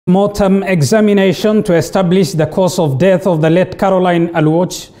Mortem examination to establish the cause of death of the late Carol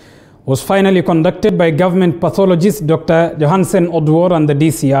Aluoch was finally conducted by government pathologist Dr Johansen Oduor and the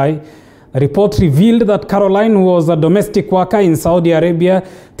DCI. The report revealed that Caroline, who was a domestic worker in Saudi Arabia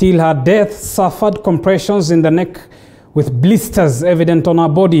till her death, suffered compressions in the neck with blisters evident on her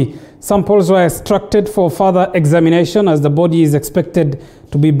body. Samples were extracted for further examination as the body is expected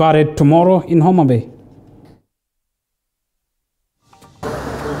to be buried tomorrow in Homabay.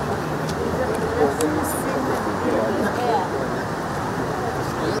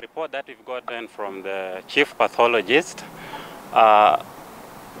 Report that we've gotten from the chief pathologist,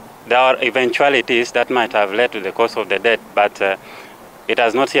 there are eventualities that might have led to the cause of the death, but it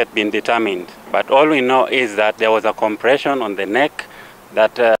has not yet been determined. But all we know is that there was a compression on the neck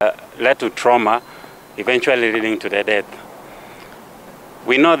that led to trauma, eventually leading to the death.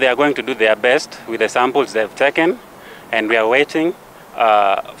 We know they are going to do their best with the samples they've taken, and we are waiting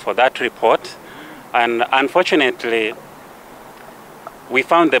for that report. And unfortunately, we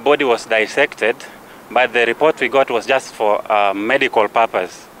found the body was dissected, but the report we got was just for medical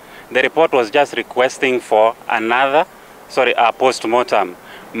purpose. The report was just requesting for a post-mortem,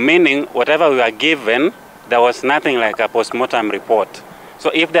 meaning whatever we were given, there was nothing like a post-mortem report.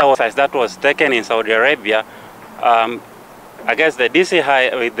 So if there was that was taken in Saudi Arabia, I guess the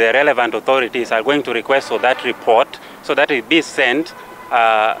DCI with the relevant authorities are going to request for that report so that it be sent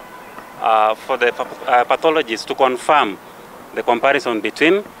for the pathologist to confirm the comparison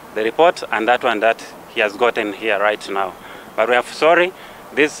between the report and that one that he has gotten here right now. But we are sorry,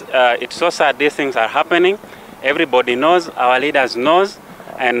 it's so sad these things are happening. Everybody knows, our leaders knows,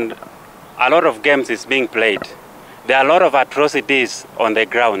 and a lot of games is being played. There are a lot of atrocities on the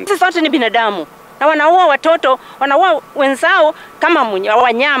ground. Sisi sote ni binadamu na wanaua watoto, wanaua wenzao kama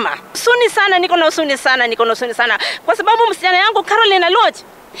wanyama. Huzuni sana, niko na huzuni sana kwa sababu msichana yangu Carol Aluoch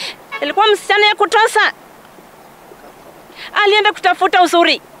ilikuwa msichana ya kutosa. Alienda kutafuta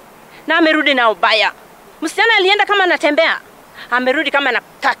uzuri na amerudi na ubaya. Msichana alienda kama anatembea, amerudi kama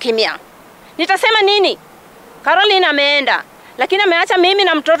anakaa kimya. Nitasema nini? Caroline ameenda, lakini ameacha mimi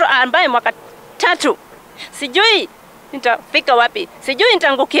na mtoto ambaye mwaka 3. Sijui nitafika wapi, sijui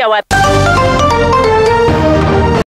nitaangukia wapi.